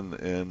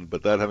can.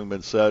 But that having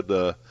been said,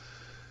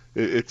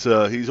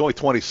 he's only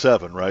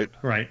 27, right?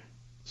 Right.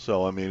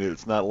 So I mean,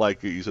 it's not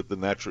like he's at the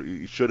natural.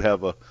 He should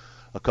have a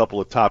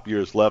couple of top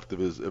years left if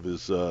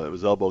his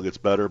elbow gets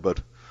better.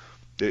 But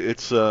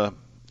it's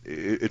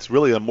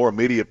really a more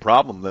immediate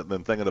problem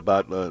than thinking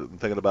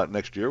about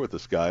next year with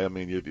this guy. I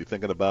mean, you're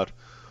thinking about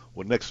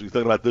you're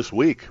thinking about this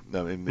week.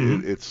 I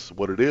mean, it's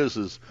what it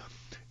is.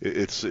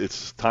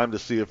 It's time to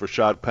see if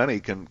Rashad Penny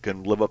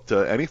can live up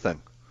to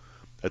anything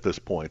at this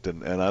point,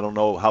 and I don't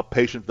know how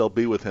patient they'll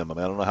be with him. I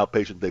mean, I don't know how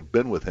patient they've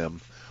been with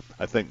him.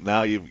 I think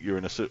now you're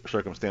in a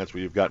circumstance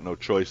where you've got no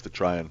choice to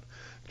try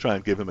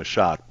and give him a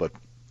shot. But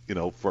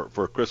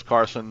for Chris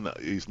Carson,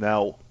 he's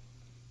now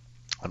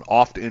an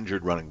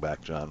oft-injured running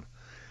back, John,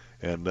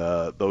 and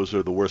those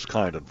are the worst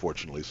kind,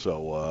 unfortunately.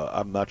 So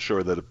I'm not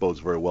sure that it bodes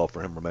very well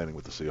for him remaining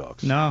with the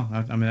Seahawks. No,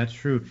 I mean that's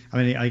true.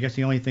 I mean, I guess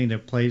the only thing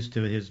that plays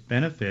to his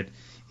benefit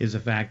is the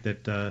fact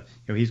that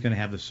he's going to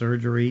have the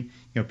surgery.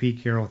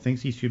 Pete Carroll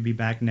thinks he should be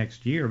back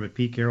next year, but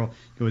Pete Carroll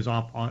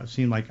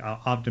seemed like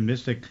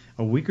optimistic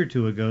a week or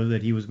two ago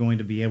that he was going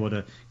to be able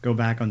to go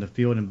back on the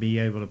field and be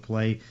able to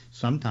play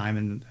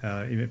sometime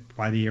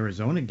by the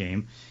Arizona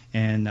game.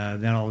 And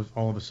then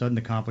all of a sudden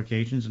the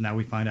complications, and now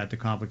we find out the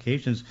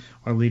complications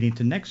are leading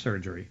to neck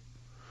surgery.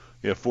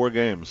 Yeah, 4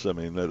 games. I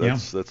mean,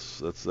 that's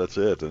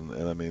it.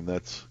 And I mean,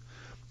 that's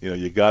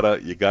you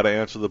gotta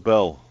answer the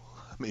bell.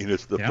 I mean,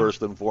 it's the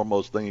first and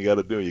foremost thing you got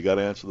to do. You got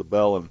to answer the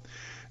bell, and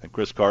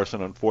Chris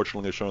Carson,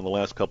 unfortunately, has shown in the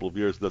last couple of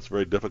years that's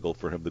very difficult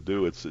for him to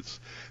do. It's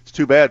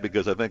too bad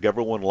because I think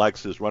everyone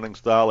likes his running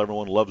style.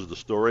 Everyone loves the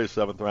story,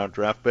 7th-round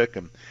draft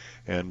pick,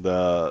 and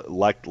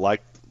like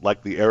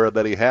the era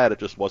that he had, it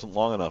just wasn't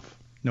long enough.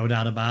 No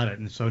doubt about it.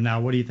 And so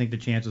now, what do you think the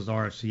chances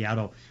are of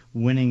Seattle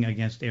winning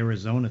against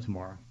Arizona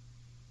tomorrow?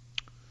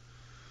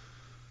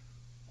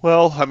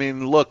 Well, I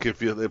mean, look, if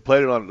they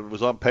played it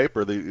was on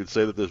paper, you'd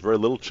say that there's very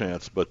little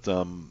chance. But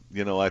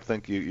I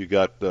think you've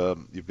got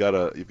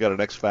an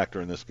X factor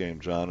in this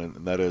game, John,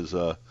 and that is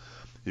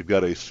you've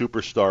got a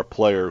superstar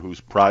player whose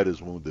pride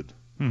is wounded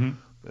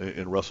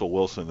in Russell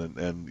Wilson,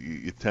 and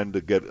you tend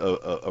to get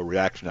a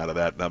reaction out of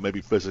that. Now,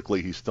 maybe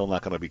physically he's still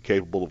not going to be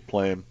capable of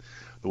playing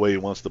the way he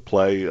wants to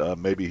play.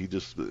 Maybe he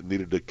just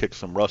needed to kick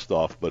some rust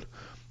off. But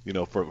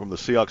from the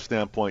Seahawks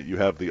standpoint, you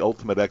have the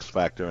ultimate X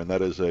factor, and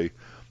that is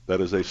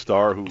a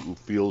star who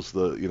feels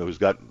who's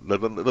doesn't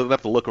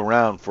have to look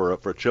around for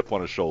a chip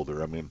on his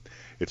shoulder. I mean,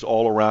 it's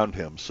all around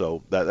him,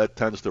 so that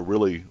tends to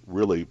really,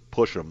 really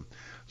push him.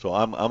 So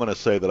I'm going to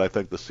say that I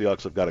think the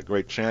Seahawks have got a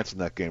great chance in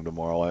that game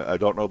tomorrow. I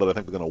don't know that I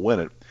think they're going to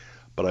win it,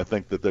 but I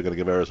think that they're going to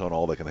give Arizona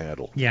all they can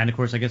handle. Yeah, and of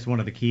course, I guess one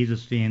of the keys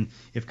is seeing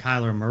if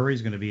Kyler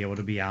Murray's going to be able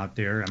to be out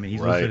there. I mean, he's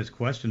listed as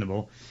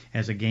questionable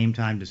as a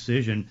game-time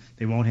decision.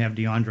 They won't have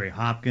DeAndre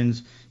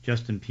Hopkins,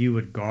 Justin Pugh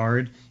at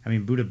guard. I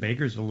mean, Budda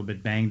Baker's a little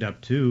bit banged up,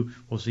 too.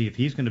 We'll see if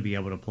he's going to be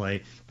able to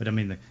play. But, I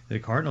mean, the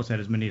Cardinals had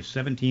as many as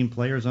 17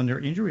 players on their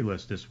injury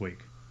list this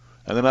week.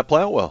 And they're not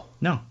playing well.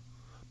 No.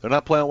 They're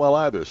not playing well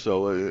either.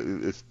 So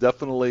it's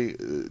definitely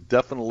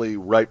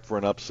ripe for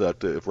an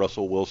upset if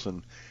Russell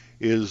Wilson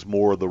is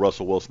more the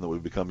Russell Wilson that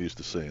we've become used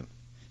to seeing.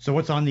 So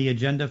what's on the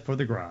agenda for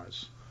the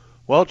Graz?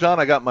 Well, John,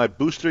 I got my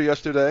booster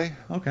yesterday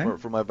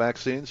for my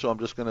vaccine, so I'm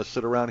just going to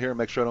sit around here and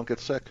make sure I don't get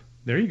sick.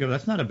 There you go.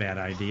 That's not a bad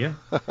idea.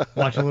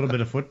 Watch a little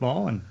bit of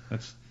football, and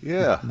that's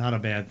not a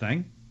bad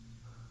thing.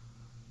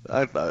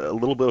 A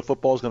little bit of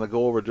football is going to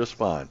go over just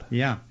fine.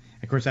 Yeah.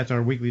 Of course, that's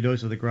our weekly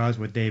dose of the Graz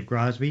with Dave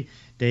Grosby.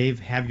 Dave,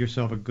 have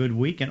yourself a good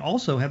week, and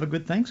also have a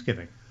good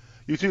Thanksgiving.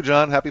 You too,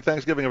 John. Happy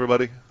Thanksgiving,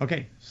 everybody.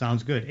 Okay,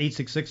 sounds good.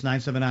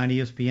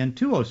 866-979-ESPN,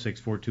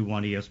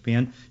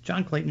 206-421-ESPN.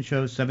 John Clayton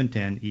Show,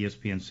 710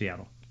 ESPN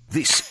Seattle.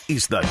 This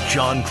is the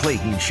John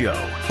Clayton Show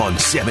on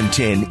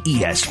 710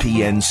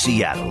 ESPN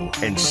Seattle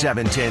and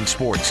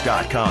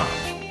 710sports.com.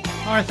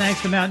 Our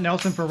thanks to Matt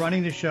Nelson for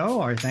running the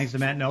show. Our thanks to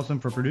Matt Nelson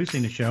for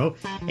producing the show.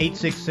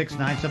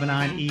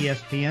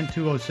 866-979-ESPN,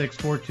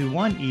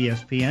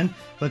 206-421-ESPN.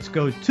 Let's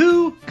go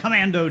to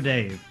Commando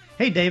Dave.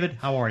 Hey, David,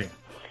 how are you?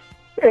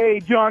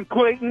 Hey, John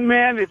Clayton,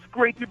 man. It's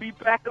great to be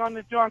back on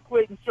the John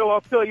Clayton Show, I'll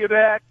tell you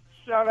that.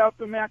 Shout out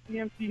to Matt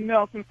MC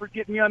Nelson for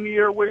getting me on the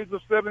airwaves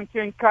of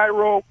 710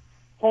 Cairo.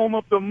 home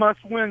of the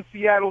must-win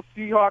Seattle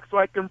Seahawks, so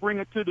I can bring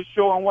it to the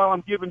show. And while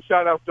I'm giving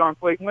shout-outs, John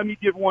Clayton, let me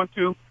give one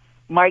to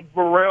Mike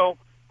Burrell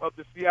of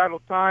the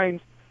Seattle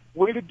Times.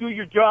 Way to do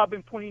your job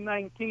in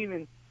 2019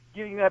 and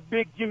getting that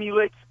big Jimmy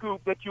Lake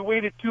scoop that you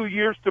waited 2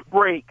 years to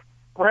break.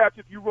 Perhaps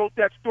if you wrote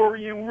that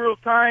story in real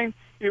time,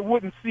 it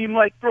wouldn't seem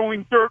like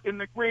throwing dirt in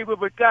the grave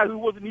of a guy who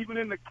wasn't even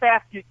in the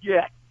casket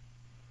yet.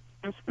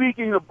 And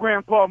speaking of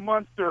Grandpa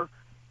Munster,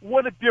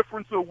 what a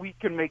difference a week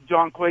can make,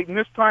 John Clayton.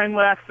 This time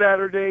last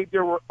Saturday,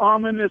 there were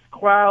ominous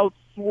clouds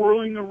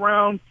swirling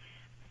around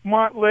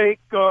Montlake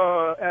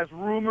as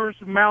rumors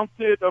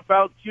mounted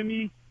about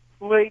Jimmy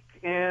Lake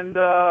and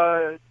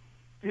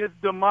his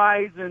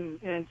demise.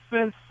 And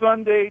since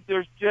Sunday,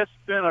 there's just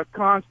been a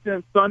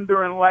constant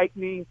thunder and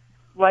lightning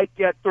like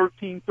at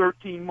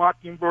 1313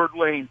 Mockingbird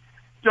Lane.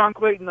 John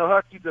Clayton, the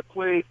Huskies have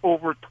played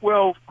over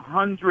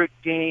 1,200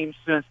 games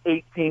since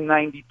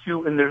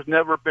 1892, and there's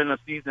never been a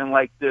season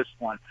like this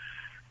one.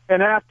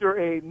 And after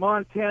a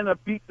Montana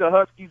beat the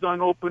Huskies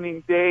on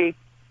opening day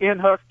in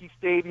Husky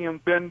Stadium,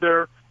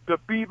 Bender, the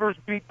Beavers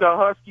beat the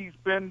Huskies,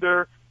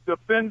 Bender. The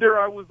Bender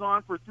I was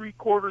on for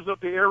 3/4 of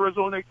the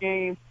Arizona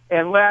game,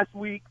 and last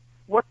week,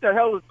 what the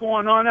hell is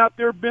going on out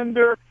there,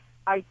 Bender?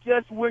 I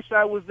just wish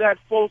I was at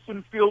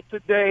Folsom Field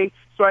today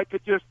so I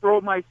could just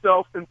throw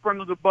myself in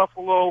front of the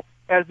Buffalo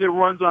as it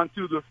runs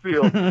onto the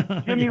field.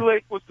 Jimmy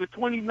Lake was the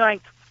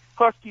 29th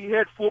Husky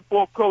head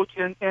football coach,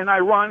 and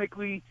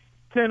ironically,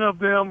 10 of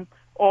them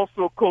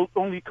also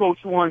only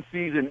coached one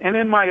season. And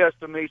in my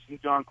estimation,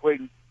 John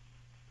Clayton,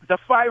 the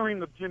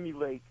firing of Jimmy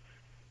Lake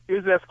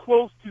is as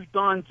close to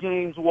Don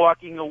James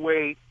walking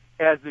away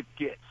as it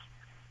gets.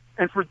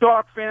 And for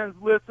dog fans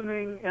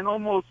listening and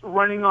almost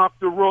running off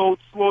the road,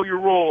 slow your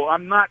roll.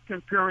 I'm not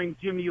comparing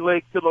Jimmy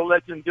Lake to the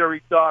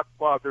legendary dog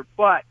father,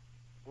 but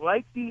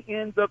like the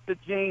end of the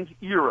James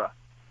era,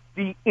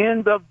 the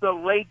end of the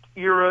Lake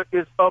era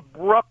is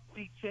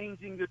abruptly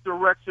changing the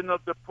direction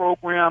of the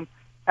program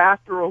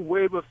after a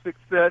wave of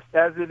success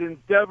as it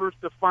endeavors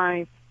to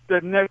find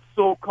the next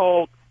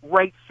so-called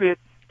right fit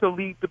to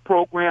lead the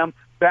program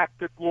back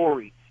to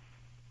glory.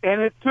 And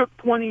it took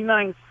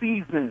 29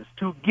 seasons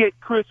to get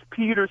Chris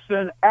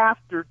Peterson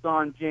after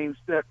Don James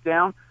stepped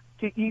down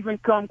to even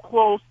come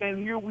close, and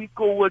here we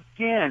go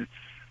again.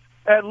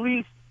 At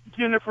least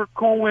Jennifer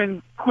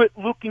Cohen quit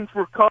looking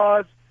for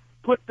cause,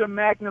 put the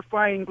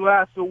magnifying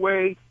glass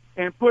away,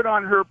 and put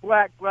on her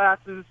black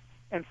glasses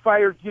and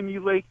fired Jimmy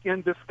Lake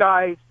in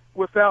disguise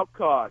without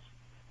cause.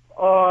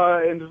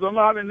 And there's a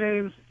lot of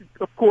names,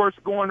 of course,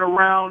 going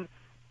around.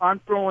 I'm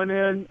throwing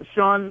in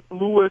Sean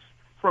Lewis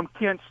from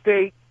Kent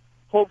State.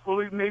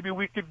 Hopefully, maybe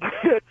we could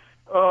get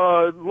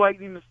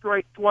lightning to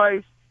strike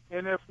twice.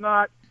 And if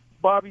not,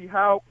 Bobby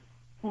Houck,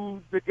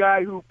 who's the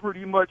guy who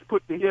pretty much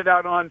put the hit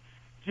out on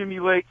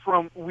Jimmy Lake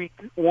from week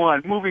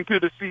one. Moving to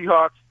the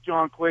Seahawks,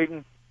 John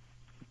Clayton.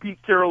 Pete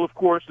Carroll, of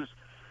course, is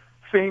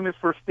famous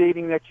for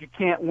stating that you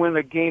can't win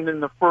a game in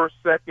the first,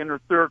 second, or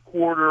third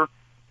quarter.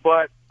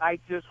 But I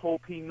just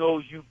hope he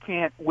knows you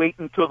can't wait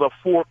until the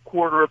fourth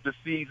quarter of the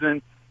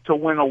season to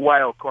win a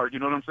wild card. You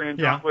know what I'm saying,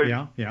 John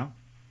Clayton? Yeah.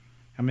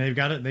 I mean,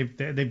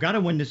 they've got to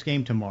win this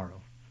game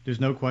tomorrow. There's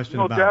no question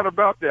about it. No doubt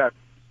about that.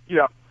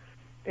 Yeah.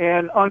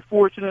 And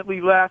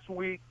unfortunately, last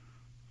week,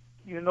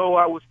 I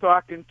was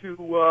talking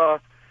to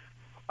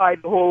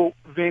Idaho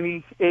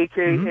Vinny,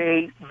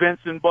 a.k.a.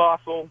 Vincent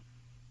Bossel.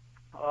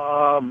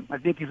 I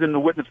think he's in the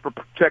Witness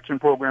Protection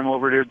Program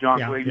over there,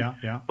 John Clayton.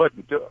 Yeah.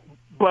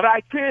 But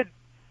I kid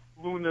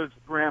Luna's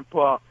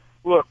grandpa.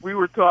 Look, we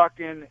were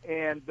talking,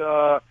 and,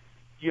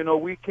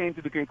 we came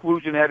to the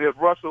conclusion that if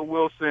Russell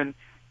Wilson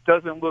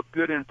doesn't look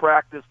good in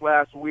practice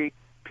last week,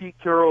 Pete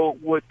Carroll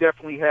would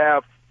definitely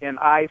have an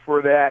eye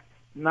for that,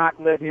 not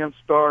let him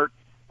start.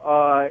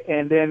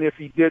 And then if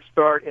he did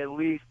start, at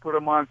least put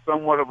him on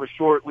somewhat of a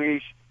short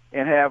leash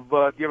and have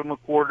give him a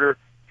quarter,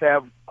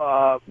 have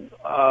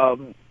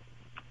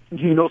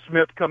Geno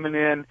Smith coming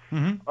in.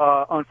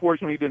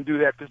 Unfortunately, he didn't do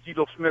that because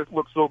Geno Smith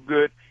looked so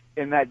good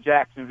in that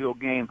Jacksonville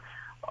game.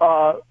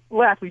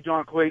 Lastly,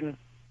 John Clayton,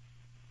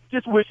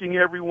 just wishing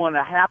everyone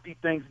a happy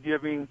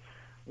Thanksgiving.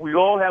 We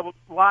all have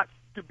lots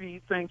to be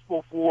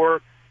thankful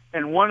for,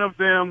 and one of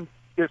them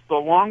is the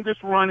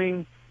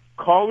longest-running,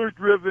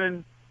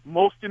 caller-driven,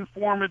 most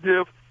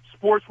informative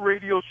sports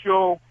radio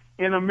show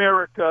in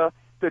America,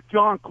 the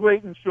John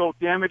Clayton Show.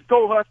 Damn it.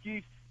 Go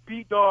Huskies,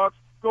 beat Dogs,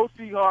 go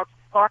Seahawks,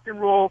 rock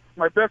and roll.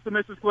 My best to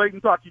Mrs.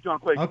 Clayton. Talk to you, John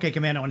Clayton. Okay,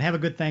 Commando, and have a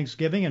good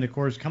Thanksgiving. And, of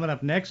course, coming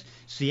up next,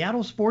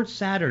 Seattle Sports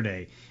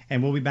Saturday.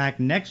 And we'll be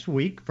back next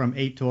week from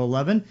 8 to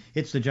 11.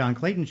 It's the John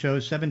Clayton Show,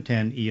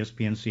 710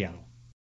 ESPN Seattle.